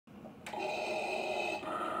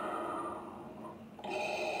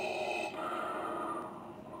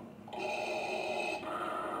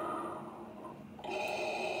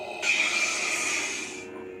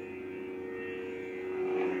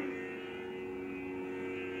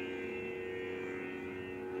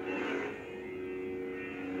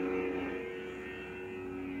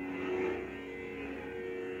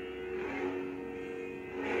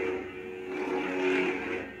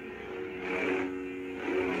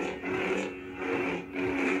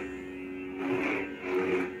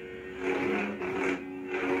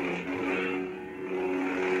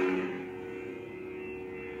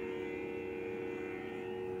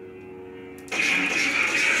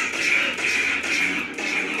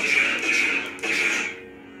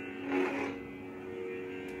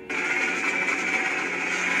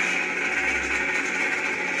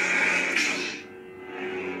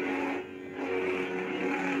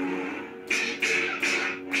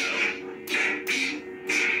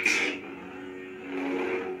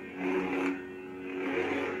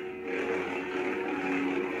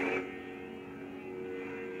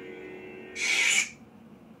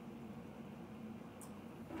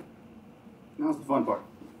now's the fun part.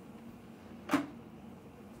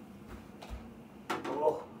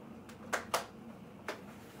 Oh.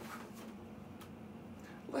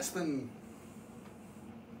 Less than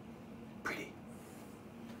pretty.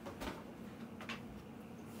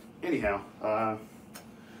 Anyhow,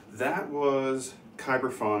 that was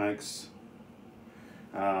Kyberphonic's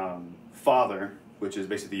father, which is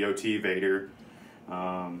basically the OT Vader.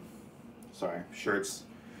 Sorry, shirt's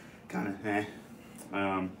kind of eh.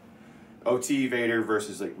 OT Vader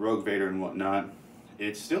versus like Rogue Vader and whatnot.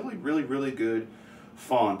 It's still a really, really good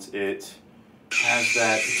font. It has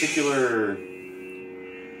that particular,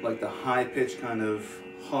 like the high pitch kind of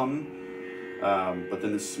hum, but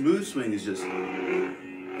then the smooth swing is just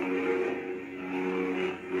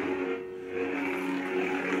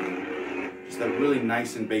that really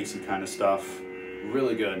nice and bassy kind of stuff.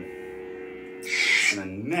 Really good. And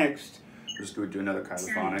then next, we're just going to do another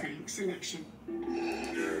Kyberphonic. Selection.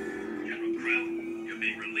 General Krell, you're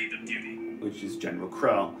being relieved of duty. Which is General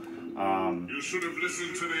Krell. You should have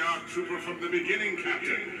listened to the ARC Trooper from the beginning,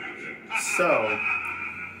 Captain. So,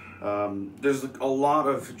 there's a lot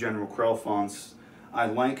of General Krell fonts. I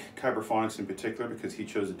like Kyberphonics in particular because he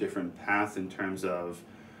chose a different path in terms of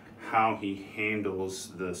how he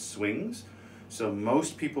handles the swings. So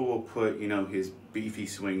most people will put, you know, his beefy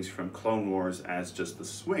swings from Clone Wars as just the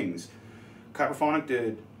swings. Kyberphonic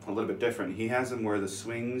did a little bit different. He has them where the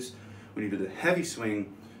swings, when you do the heavy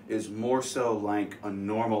swing, is more so like a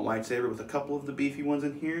normal lightsaber with a couple of the beefy ones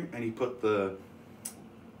in here, and he put the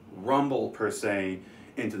rumble, per se,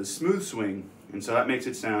 into the smooth swing, and so that makes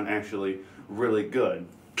it sound actually really good.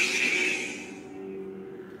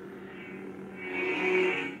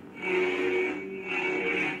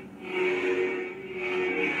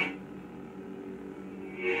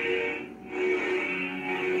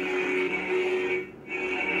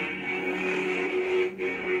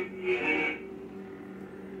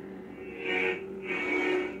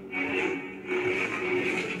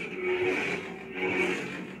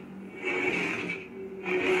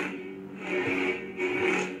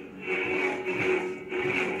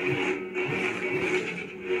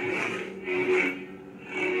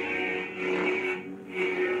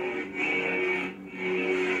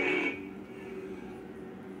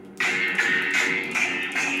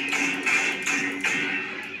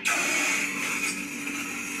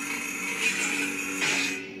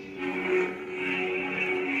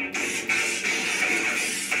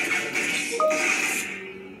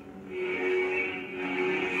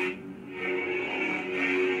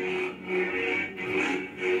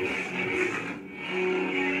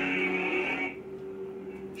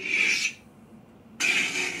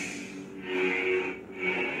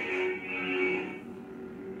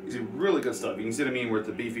 Really good stuff. You can see what I mean, with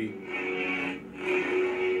the beefy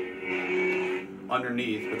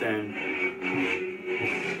underneath, but then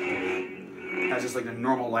has just like a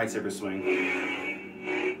normal lightsaber swing.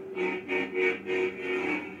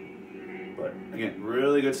 But again,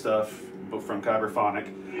 really good stuff, but from Kyberphonic.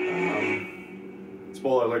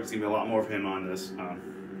 Spoiler alert, there's gonna be a lot more of him on this.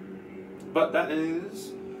 But that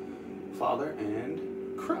is Father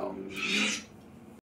and Krell.